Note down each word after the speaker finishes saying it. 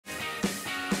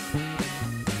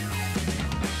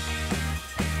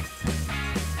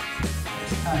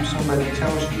time somebody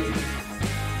tells you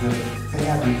that they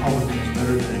have Republicans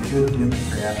better than a good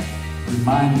Democrat,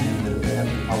 remind them that a bad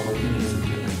Republican is a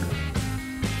Democrat.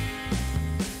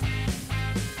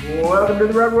 Welcome to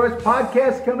the Reverend Royce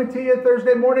Podcast, coming to you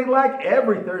Thursday morning like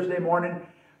every Thursday morning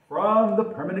from the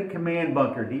Permanent Command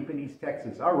Bunker deep in East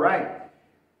Texas. All right,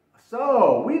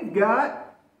 so we've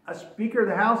got a Speaker of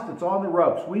the House that's on the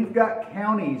ropes. We've got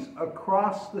counties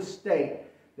across the state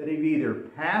that have either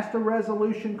passed a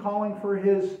resolution calling for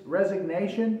his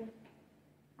resignation.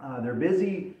 They're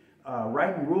busy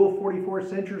writing Rule 44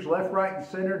 censures left, right, and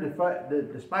center,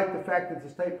 despite the fact that the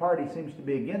state party seems to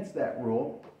be against that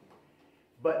rule.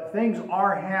 But things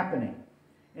are happening.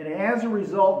 And as a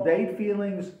result, Dade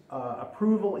Phelan's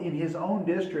approval in his own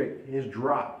district has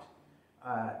dropped.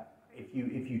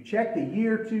 If you checked a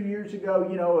year, 2 years ago,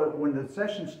 you know, when the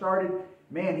session started,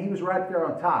 man, he was right there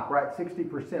on top, right?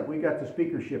 60%. We got the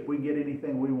speakership. We can get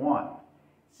anything we want.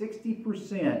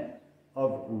 60%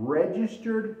 of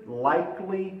registered,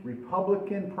 likely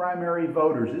Republican primary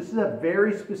voters. This is a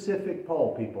very specific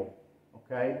poll, people,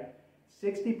 okay?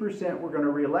 60% were going to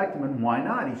reelect him, and why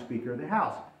not? He's Speaker of the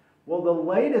House. Well, the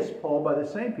latest poll by the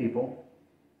same people,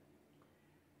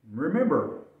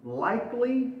 remember,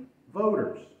 likely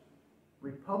voters,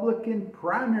 Republican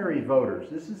primary voters.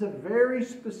 This is a very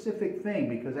specific thing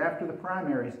because after the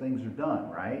primaries, things are done,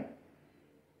 right?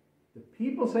 The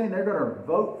people saying they're going to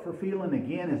vote for Phelan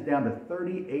again is down to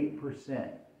 38%.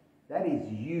 That is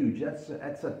huge. That's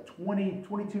a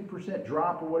 22%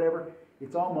 drop or whatever.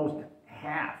 It's almost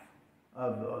half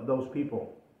of those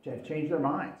people have changed their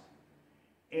minds.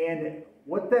 And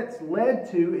what that's led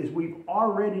to is we've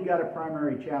already got a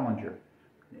primary challenger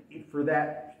for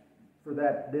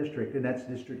that district, and that's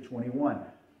District 21.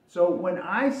 So when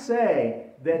I say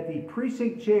that the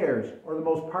precinct chairs are the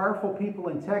most powerful people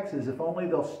in Texas, if only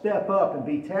they'll step up and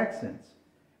be Texans,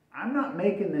 I'm not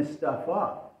making this stuff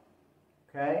up,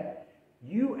 okay?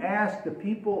 You ask the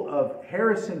people of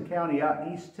Harrison County out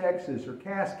in East Texas or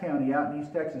Cass County out in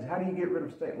East Texas, how do you get rid of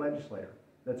a state legislator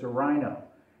that's a rhino?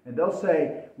 And they'll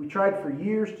say, we tried for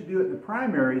years to do it in the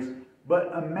primaries,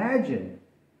 but imagine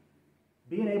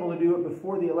being able to do it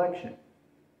before the election.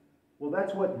 Well,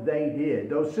 that's what they did.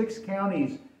 Those 6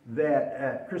 counties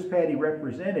that Chris Patty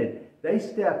represented, they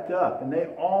stepped up and they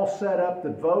all set up the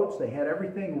votes. They had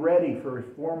everything ready for a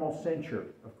formal censure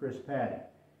of Chris Patty.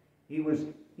 He was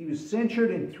censured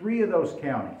in 3 of those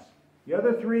counties. The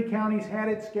other 3 counties had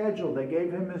it scheduled. They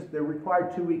gave him the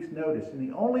required 2 weeks notice. And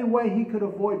the only way he could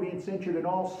avoid being censured in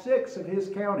all 6 of his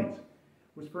counties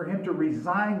was for him to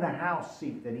resign the House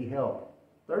seat that he held.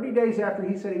 30 days after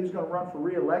he said he was going to run for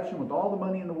re-election with all the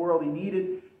money in the world he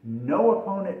needed, no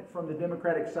opponent from the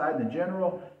Democratic side in the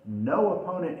general, no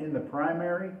opponent in the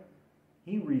primary,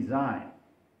 he resigned.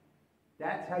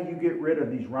 That's how you get rid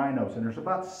of these rhinos. And there's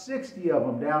about 60 of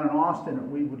them down in Austin that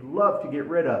we would love to get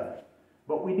rid of.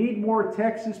 But we need more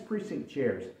Texas precinct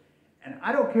chairs. And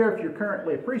I don't care if you're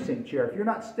currently a precinct chair. If you're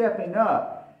not stepping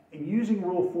up and using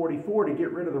Rule 44 to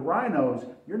get rid of the rhinos,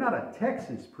 you're not a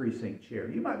Texas precinct chair.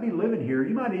 You might be living here.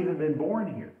 You might even have been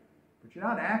born here. But you're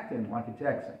not acting like a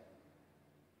Texan.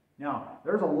 Now,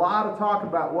 there's a lot of talk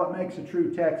about what makes a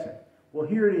true Texan. Well,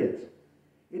 here it is.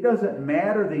 It doesn't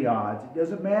matter the odds. It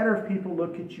doesn't matter if people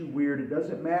look at you weird. It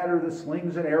doesn't matter the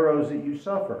slings and arrows that you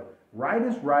suffer. Right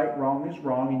is right, wrong is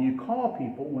wrong, and you call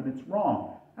people when it's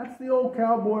wrong. That's the old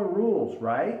cowboy rules,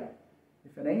 right?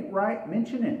 If it ain't right,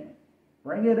 mention it.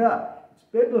 Bring it up. It's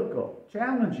biblical.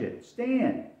 Challenge it.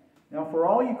 Stand. Now, for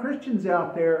all you Christians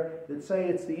out there that say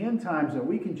it's the end times and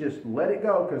we can just let it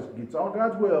go because it's all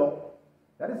God's will,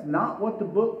 that is not what the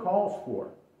book calls for.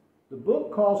 The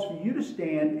book calls for you to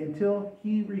stand until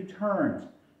he returns.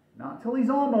 Not until he's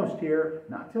almost here.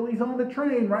 Not until he's on the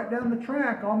train right down the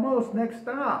track, almost next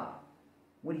stop.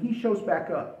 When he shows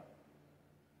back up.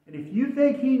 And if you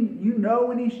think you know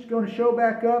when he's going to show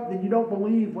back up, then you don't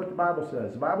believe what the Bible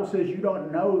says. The Bible says you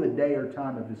don't know the day or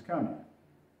time of his coming.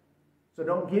 So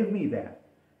don't give me that.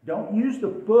 Don't use the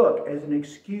book as an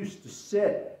excuse to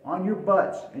sit on your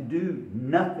butts and do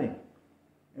nothing.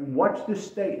 And watch this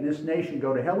state and this nation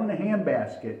go to hell in a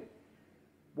handbasket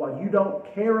while you don't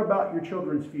care about your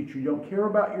children's future. You don't care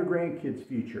about your grandkids'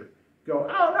 future. Go,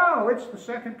 oh no, it's the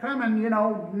second coming, you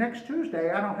know, next Tuesday.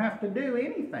 I don't have to do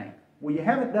anything. Well, you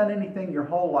haven't done anything your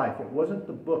whole life. It wasn't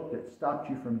the book that stopped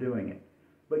you from doing it.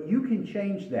 But you can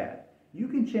change that. You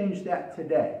can change that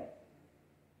today.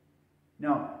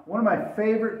 Now, one of my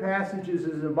favorite passages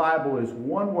in the Bible is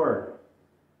one word.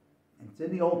 It's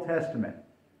in the Old Testament.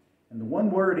 And the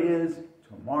one word is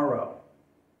tomorrow.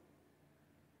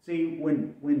 See,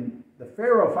 when the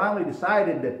Pharaoh finally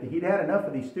decided that he'd had enough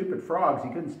of these stupid frogs, he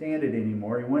couldn't stand it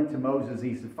anymore. He went to Moses.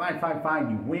 He said, fine, fine, fine,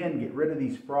 you win, get rid of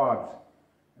these frogs.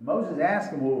 And Moses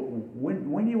asked him, well,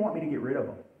 when do you want me to get rid of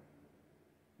them?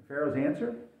 The Pharaoh's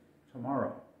answer,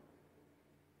 tomorrow.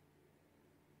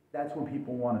 That's when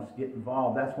people want to get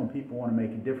involved. That's when people want to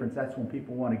make a difference. That's when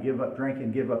people want to give up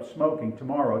drinking, give up smoking.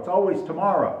 Tomorrow. It's always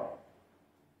tomorrow.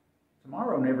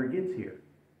 Tomorrow never gets here.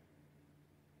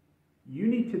 You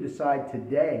need to decide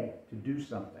today to do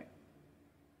something.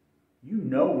 You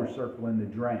know we're circling the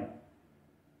drain.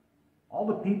 All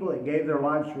the people that gave their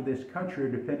lives for this country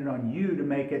are dependent on you to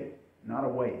make it not a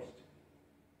waste.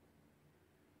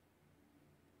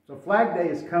 So Flag Day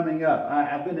is coming up.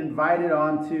 I've been invited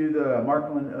onto the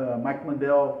Mike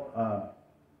Lindell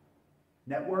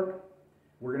network.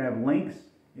 We're going to have links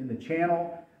in the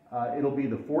channel. It'll be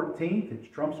the 14th.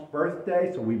 It's Trump's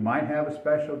birthday, so we might have a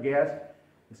special guest.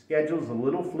 The schedule's a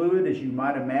little fluid, as you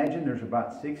might imagine. There's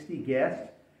about 60 guests.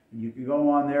 You can go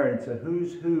on there, and it's a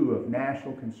who's who of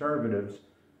national conservatives.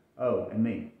 Oh, and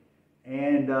me.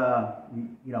 And,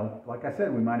 you know, like I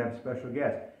said, we might have a special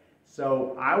guest.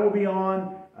 So I will be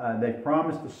on. They've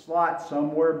promised a slot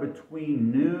somewhere between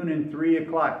noon and 3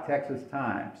 o'clock Texas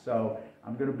time. So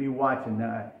I'm going to be watching.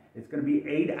 It's going to be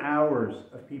 8 hours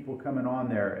of people coming on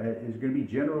there. It's going to be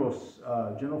General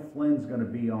Flynn's going to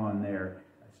be on there.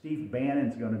 Steve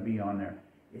Bannon's going to be on there.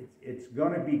 It's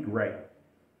going to be great.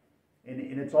 And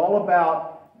it's all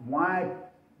about why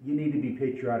you need to be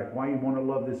patriotic, why you want to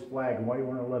love this flag, and why you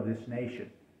want to love this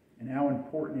nation, and how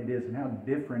important it is and how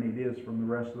different it is from the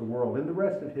rest of the world and the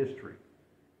rest of history.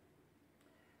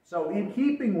 So in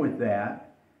keeping with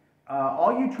that,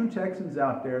 all you true Texans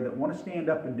out there that want to stand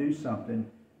up and do something,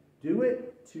 do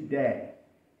it today,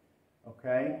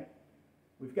 okay?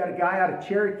 We've got a guy out of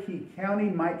Cherokee County,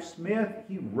 Mike Smith.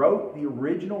 He wrote the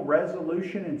original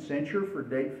resolution and censure for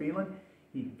Dade Phelan.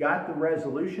 He got the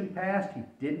resolution passed. He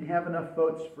didn't have enough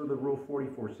votes for the Rule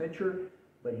 44 censure,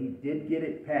 but he did get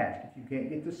it passed. If you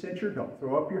can't get the censure, don't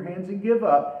throw up your hands and give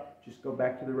up. Just go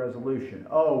back to the resolution.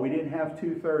 Oh, we didn't have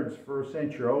 2/3 for a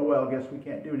censure. Oh, well, guess we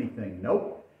can't do anything.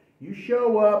 Nope. You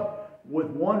show up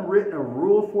with one written, a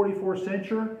Rule 44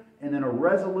 censure, and then a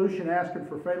resolution asking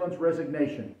for Phelan's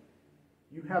resignation.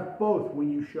 You have both when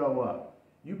you show up.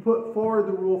 You put forward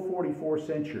the Rule 44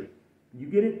 censure. You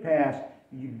get it passed.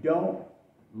 You don't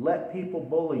let people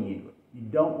bully you. You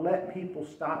don't let people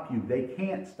stop you. They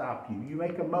can't stop you. You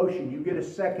make a motion. You get a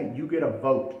second. You get a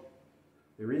vote.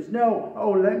 There is no,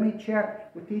 oh, let me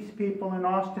check with these people in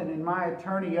Austin and my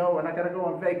attorney. Oh, and I got to go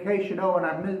on vacation. Oh, and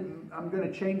I'm going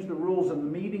to change the rules and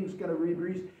the meeting's going to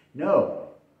read. No.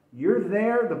 You're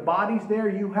there. The body's there.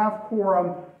 You have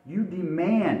quorum. You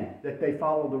demand that they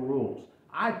follow the rules.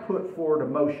 I put forward a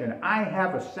motion. I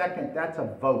have a second. That's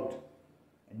a vote.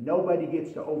 And nobody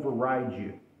gets to override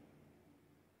you.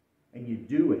 And you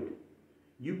do it.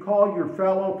 You call your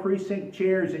fellow precinct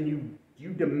chairs and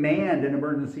you demand an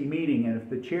emergency meeting. And if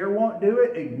the chair won't do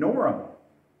it, ignore them.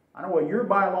 I don't know what your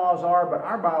bylaws are, but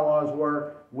our bylaws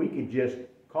were we could just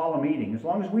call a meeting. As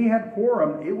long as we had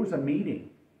quorum, it was a meeting.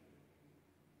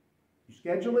 You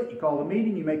schedule it, you call the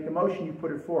meeting, you make the motion, you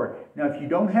put it forward. Now, if you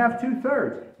don't have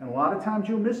 2/3, and a lot of times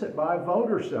you'll miss it by a vote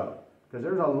or so, because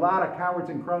there's a lot of cowards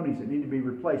and cronies that need to be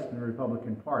replaced in the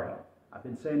Republican Party. I've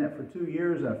been saying that for 2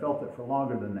 years, and I felt it for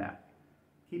longer than that.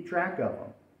 Keep track of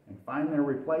them and find their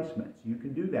replacements. You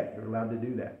can do that. You're allowed to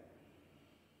do that.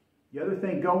 The other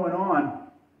thing going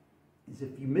on is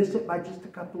if you miss it by just a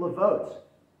couple of votes,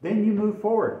 then you move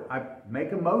forward. I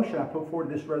make a motion. I put forward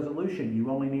this resolution. You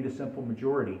only need a simple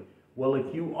majority. Well,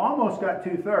 if you almost got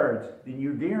 2/3, then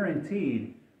you're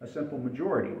guaranteed a simple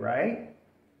majority, right?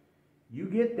 You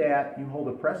get that, you hold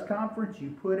a press conference,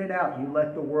 you put it out, you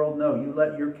let the world know, you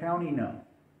let your county know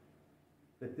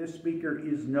that this speaker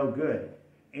is no good.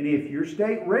 And if your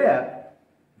state rep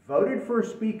voted for a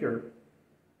speaker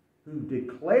who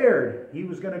declared he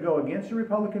was going to go against the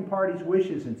Republican Party's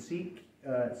wishes and seat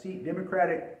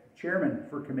Democratic chairman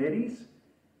for committees,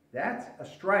 that's a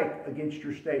strike against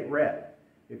your state rep.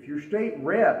 If your state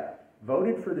rep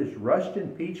voted for this rushed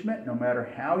impeachment, no matter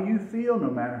how you feel, no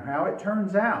matter how it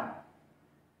turns out,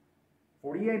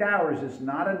 48 hours is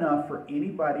not enough for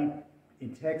anybody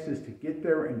in Texas to get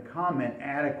there and comment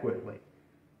adequately.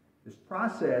 This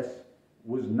process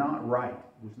was not right.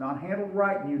 It was not handled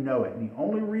right, and you know it. And the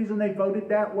only reason they voted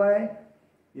that way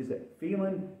is that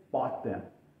Phelan bought them.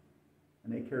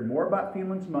 And they cared more about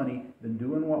Phelan's money than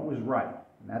doing what was right.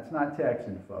 And that's not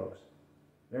Texan, folks.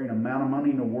 There ain't an amount of money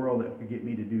in the world that could get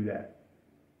me to do that.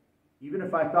 Even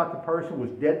if I thought the person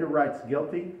was dead to rights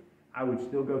guilty, I would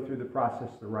still go through the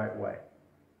process the right way.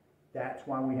 That's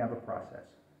why we have a process.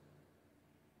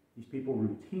 These people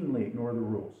routinely ignore the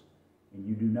rules, and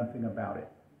you do nothing about it.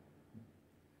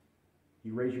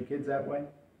 You raise your kids that way?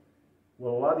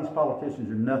 Well, a lot of these politicians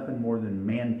are nothing more than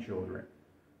man-children.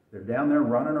 They're down there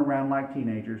running around like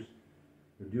teenagers.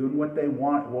 They're doing what they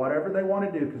want, whatever they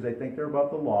want to do because they think they're above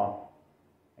the law,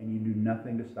 and you do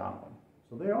nothing to stop them.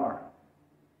 So they are.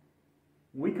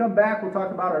 When we come back, we'll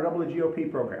talk about our Double the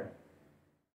GOP program.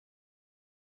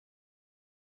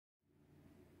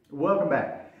 Welcome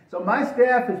back. So my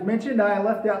staff has mentioned I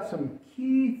left out some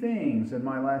key things in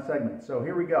my last segment. So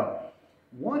here we go.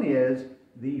 One is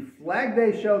the Flag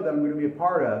Day show that I'm going to be a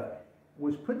part of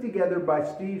was put together by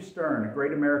Steve Stern, a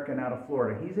great American out of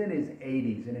Florida. He's in his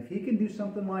 80s, and if he can do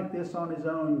something like this on his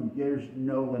own, there's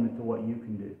no limit to what you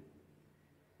can do.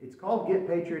 It's called Get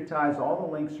Patriotized. All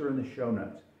the links are in the show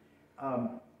notes.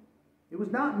 It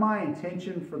was not my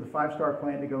intention for the 5-star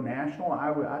plan to go national.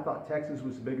 I thought Texas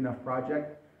was a big enough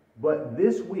project. But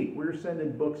this week, we're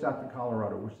sending books out to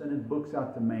Colorado. We're sending books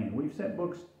out to Maine. We've sent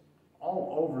books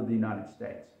all over the United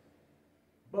States.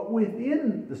 But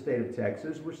within the state of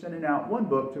Texas, we're sending out one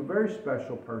book to a very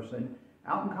special person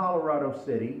out in Colorado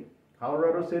City,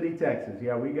 Texas.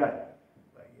 Yeah, we got,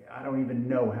 I don't even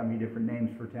know how many different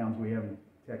names for towns we have in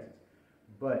Texas.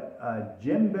 But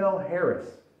Jim Bell Harris,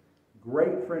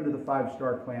 great friend of the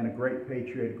 5-star plan, a great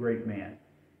patriot, a great man.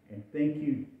 And thank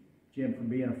you, Jim, for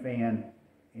being a fan,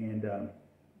 and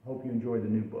hope you enjoy the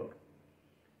new book.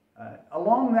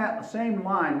 Along that same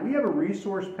line, we have a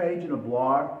resource page and a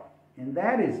blog, and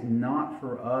that is not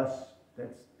for us.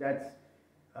 That's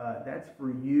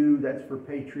for you. That's for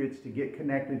patriots to get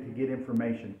connected, to get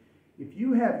information. If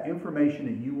you have information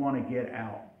that you want to get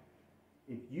out,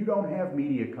 if you don't have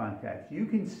media contacts, you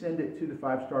can send it to the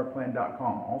 5starplan.com,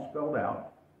 all spelled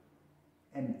out.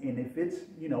 And if it's,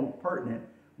 pertinent,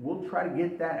 we'll try to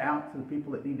get that out to the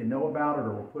people that need to know about it,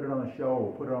 or we'll put it on the show, or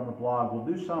we'll put it on the blog. We'll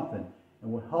do something,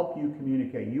 and we'll help you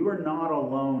communicate. You are not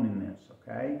alone in this,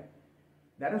 okay?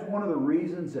 That is one of the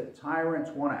reasons that tyrants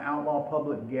want to outlaw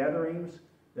public gatherings.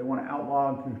 They want to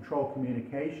outlaw and control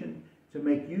communication to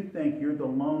make you think you're the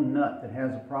lone nut that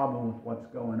has a problem with what's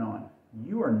going on.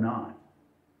 You are not.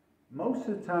 Most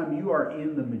of the time, you are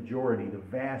in the majority, the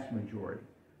vast majority.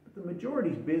 But the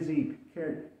majority's busy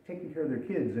taking care of their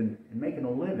kids and making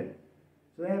a living.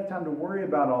 So they have time to worry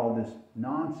about all this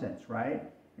nonsense, right?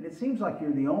 And it seems like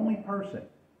you're the only person.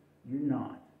 You're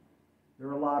not. There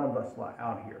are a lot of us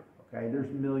out here, okay?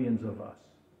 There's millions of us.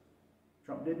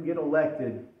 Trump didn't get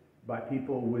elected by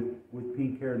people with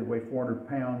pink hair that weigh 400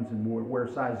 pounds and wear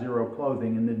size 0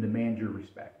 clothing and then demand your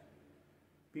respect.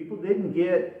 People didn't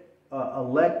get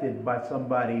elected by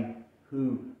somebody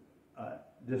who,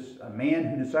 a man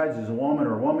who decides as a woman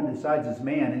or a woman decides as a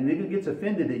man and then gets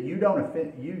offended that you don't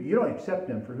accept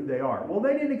them for who they are. Well,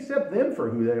 they didn't accept them for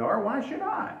who they are. Why should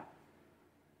I?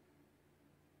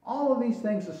 All of these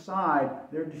things aside,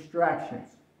 they're distractions.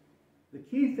 The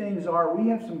key things are we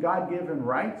have some God-given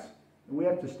rights, and we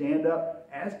have to stand up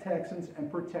as Texans and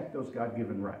protect those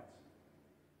God-given rights.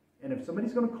 And if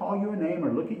somebody's going to call you a name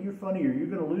or look at you funny or you're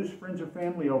going to lose friends or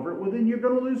family over it, well, then you're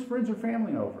going to lose friends or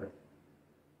family over it.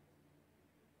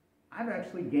 I've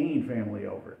actually gained family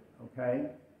over it, okay?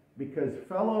 Because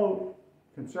fellow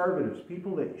conservatives,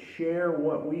 people that share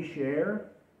what we share,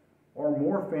 are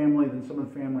more family than some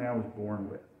of the family I was born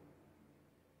with.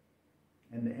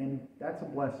 And that's a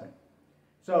blessing.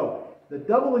 So, the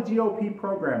Double the GOP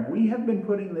program, we have been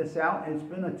putting this out, and it's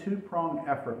been a two-pronged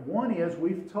effort. One is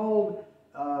we've told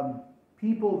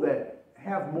people that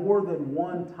have more than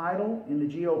one title in the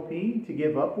GOP to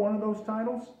give up one of those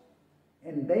titles,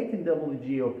 and they can double the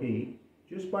GOP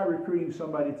just by recruiting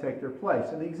somebody to take their place.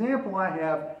 And the example I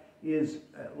have is,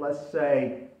 let's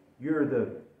say you're the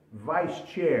vice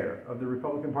chair of the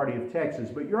Republican Party of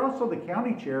Texas, but you're also the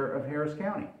county chair of Harris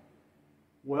County.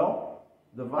 Well,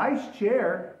 the vice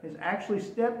chair has actually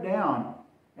stepped down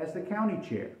as the county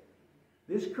chair.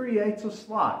 This creates a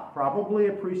slot. Probably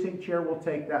a precinct chair will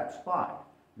take that spot.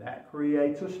 That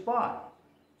creates a spot.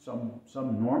 Some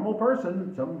normal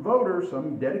person, some voter,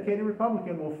 some dedicated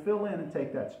Republican will fill in and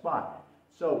take that spot.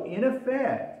 So in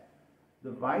effect,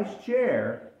 the vice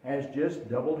chair has just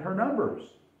doubled her numbers.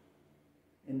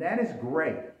 And that is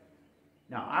great.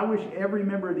 Now, I wish every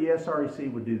member of the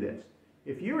SREC would do this.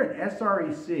 If you're an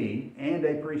SREC and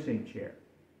a precinct chair,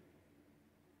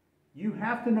 you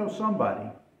have to know somebody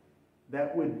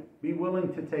that would be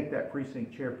willing to take that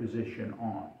precinct chair position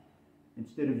on.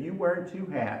 Instead of you wearing two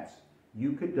hats,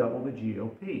 you could double the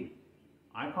GOP.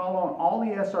 I call on all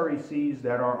the SRECs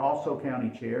that are also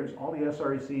county chairs, all the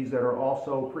SRECs that are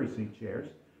also precinct chairs,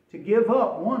 to give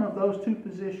up one of those two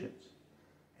positions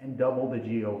and double the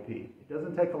GOP. It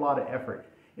doesn't take a lot of effort.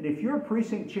 And if you're a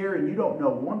precinct chair and you don't know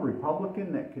one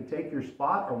Republican that could take your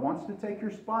spot or wants to take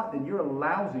your spot, then you're a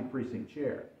lousy precinct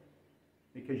chair.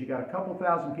 Because you got a couple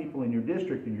thousand people in your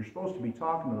district and you're supposed to be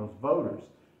talking to those voters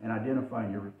and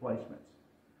identifying your replacements.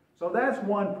 So that's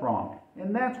one prong,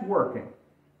 and that's working.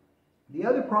 The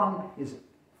other prong is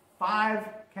 5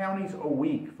 counties a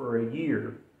week for a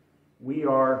year we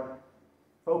are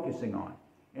focusing on.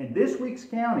 And this week's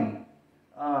counties,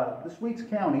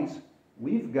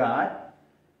 we've got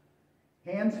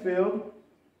Hansfield,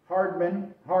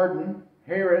 Hardin,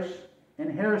 Harris,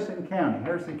 and Harrison County.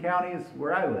 Harrison County is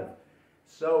where I live.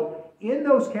 So in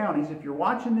those counties, if you're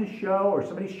watching this show or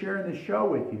somebody's sharing this show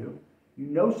with you, you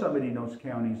know somebody in those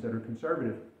counties that are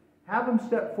conservative, have them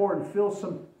step forward and fill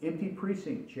some empty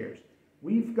precinct chairs.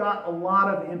 We've got a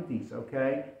lot of empties,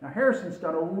 okay? Now Harrison's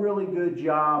done a really good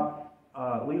job.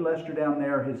 Lee Lester down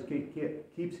there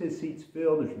keeps his seats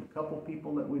filled. There's a couple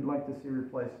people that we'd like to see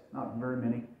replaced, not very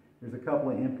many. There's a couple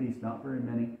of empties, not very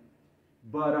many.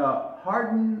 But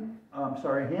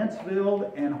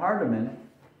Hansfield and Hardeman,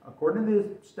 according to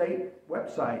the state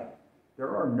website,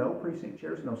 there are no precinct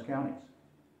chairs in those counties,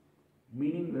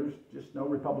 meaning there's just no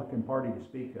Republican Party to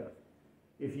speak of.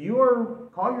 If you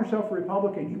call yourself a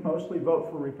Republican, you mostly vote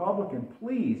for Republican,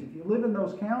 please, if you live in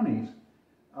those counties,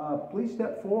 please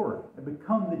step forward and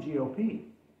become the GOP.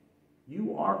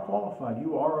 You are qualified.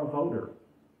 You are a voter.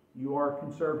 You are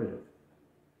conservative.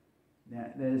 Now,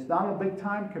 it's not a big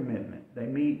time commitment. They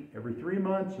meet every 3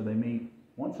 months or they meet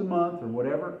once a month or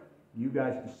whatever. You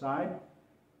guys decide.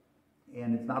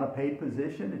 And it's not a paid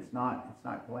position. It's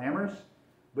not glamorous,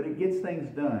 but it gets things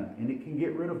done and it can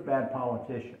get rid of bad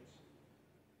politicians.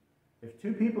 If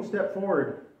 2 people step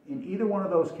forward in either one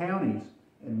of those counties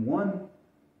and one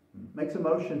makes a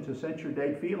motion to censure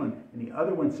Dade Phelan and the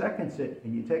other one seconds it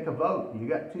and you take a vote, you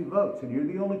got 2 votes and you're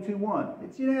the only 2-1,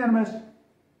 it's unanimous.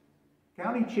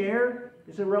 County chair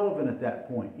is irrelevant at that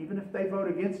point. Even if they vote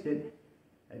against it,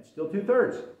 it's still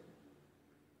 2/3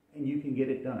 and you can get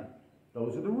it done.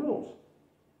 Those are the rules.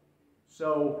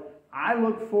 So I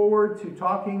look forward to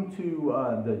talking to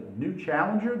the new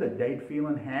challenger that Dade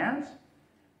Phelan has.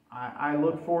 I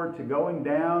look forward to going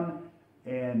down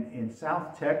and in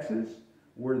South Texas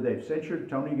where they've censured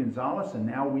Tony Gonzalez, and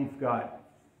now we've got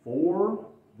 4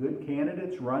 good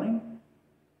candidates running.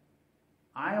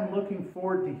 I am looking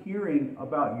forward to hearing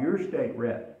about your state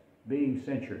rep being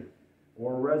censured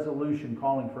or a resolution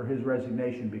calling for his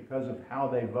resignation because of how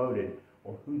they voted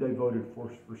or who they voted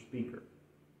for speaker.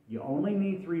 You only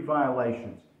need 3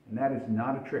 violations, and that is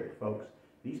not a trick, folks.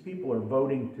 These people are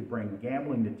voting to bring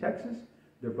gambling to Texas.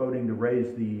 They're voting to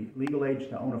raise the legal age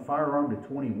to own a firearm to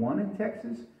 21 in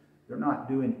Texas. They're not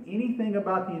doing anything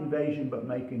about the invasion but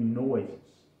making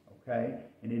noises, okay?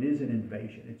 And it is an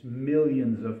invasion. It's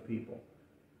millions of people.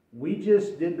 We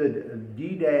just did the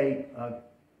D-Day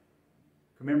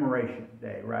commemoration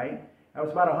day, right? That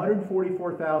was about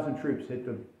 144,000 troops hit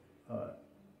the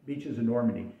beaches of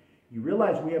Normandy. You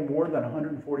realize we have more than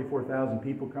 144,000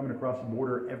 people coming across the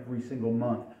border every single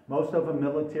month, most of them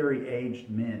military-aged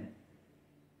men.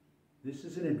 This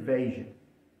is an invasion.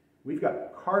 We've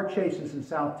got car chases in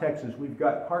South Texas. We've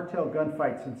got cartel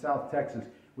gunfights in South Texas.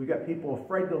 We've got people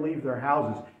afraid to leave their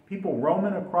houses, people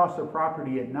roaming across their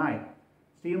property at night,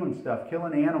 stealing stuff,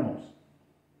 killing animals.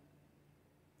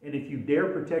 And if you dare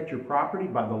protect your property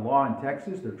by the law in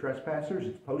Texas, they're trespassers,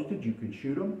 it's posted, you can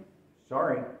shoot them.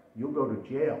 Sorry, you'll go to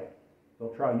jail.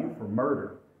 They'll try you for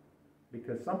murder.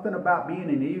 Because something about being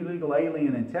an illegal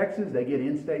alien in Texas, they get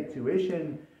in-state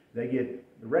tuition, they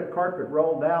get the red carpet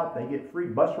rolled out, they get free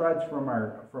bus rides from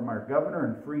our governor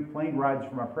and free plane rides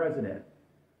from our president.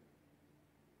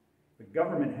 The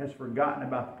government has forgotten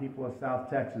about the people of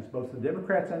South Texas. Both the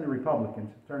Democrats and the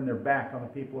Republicans have turned their back on the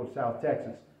people of South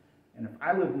Texas. And if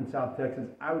I lived in South Texas,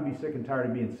 I would be sick and tired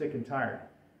of being sick and tired.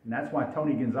 And that's why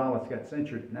Tony Gonzalez got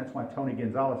censured, and that's why Tony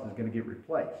Gonzalez is going to get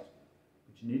replaced.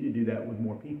 But you need to do that with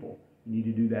more people. You need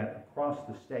to do that across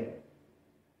the state.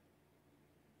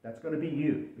 That's going to be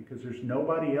you, because there's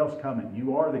nobody else coming.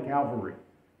 You are the cavalry.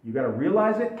 You got to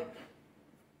realize it,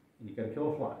 and you got to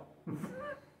kill a fly.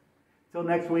 Till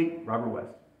next week, Robert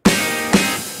West.